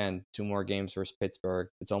off again, 2 more games versus Pittsburgh.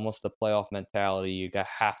 It's almost the playoff mentality you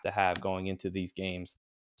have to have going into these games.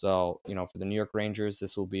 So, for the New York Rangers,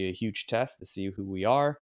 this will be a huge test to see who we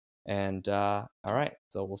are. And, all right,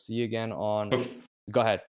 so we'll see you again on... Go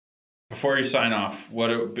ahead. Before you sign off,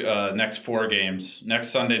 next 4 games, next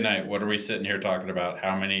Sunday night, what are we sitting here talking about?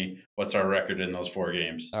 What's our record in those 4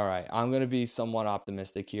 games? All right, I'm going to be somewhat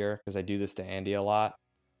optimistic here because I do this to Andy a lot.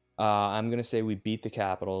 I'm going to say we beat the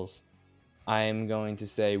Capitals. I'm going to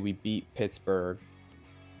say we beat Pittsburgh.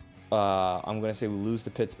 I'm going to say we lose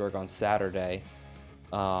to Pittsburgh on Saturday,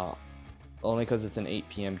 only because it's an 8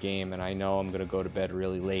 p.m. game, and I know I'm going to go to bed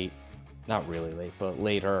really late. Not really late, but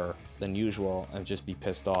later than usual, and just be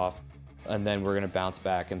pissed off. And then we're going to bounce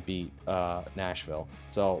back and beat Nashville.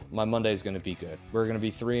 So my Monday is going to be good. We're going to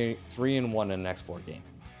be 3-1 in the next 4 games.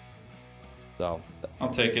 So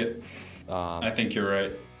I'll take it. I think you're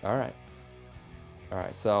right. All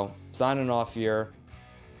right. So signing off here.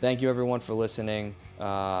 Thank you everyone for listening.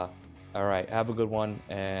 All right. Have a good one,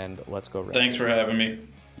 and let's go Reds. Thanks for having me.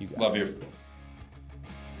 Love you.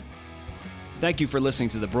 Thank you for listening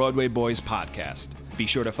to the Broadway Boys podcast. Be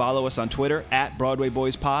sure to follow us on Twitter at Broadway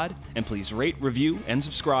Boys Pod, and please rate, review, and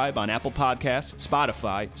subscribe on Apple Podcasts,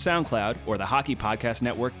 Spotify, SoundCloud, or the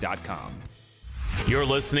HockeyPodcastNetwork.com. You're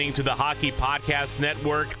listening to the Hockey Podcast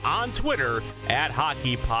Network on Twitter at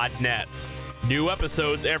HockeyPodNet. New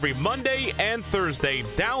episodes every Monday and Thursday.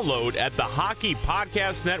 Download at the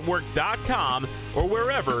HockeyPodcastNetwork.com or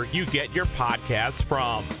wherever you get your podcasts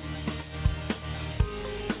from.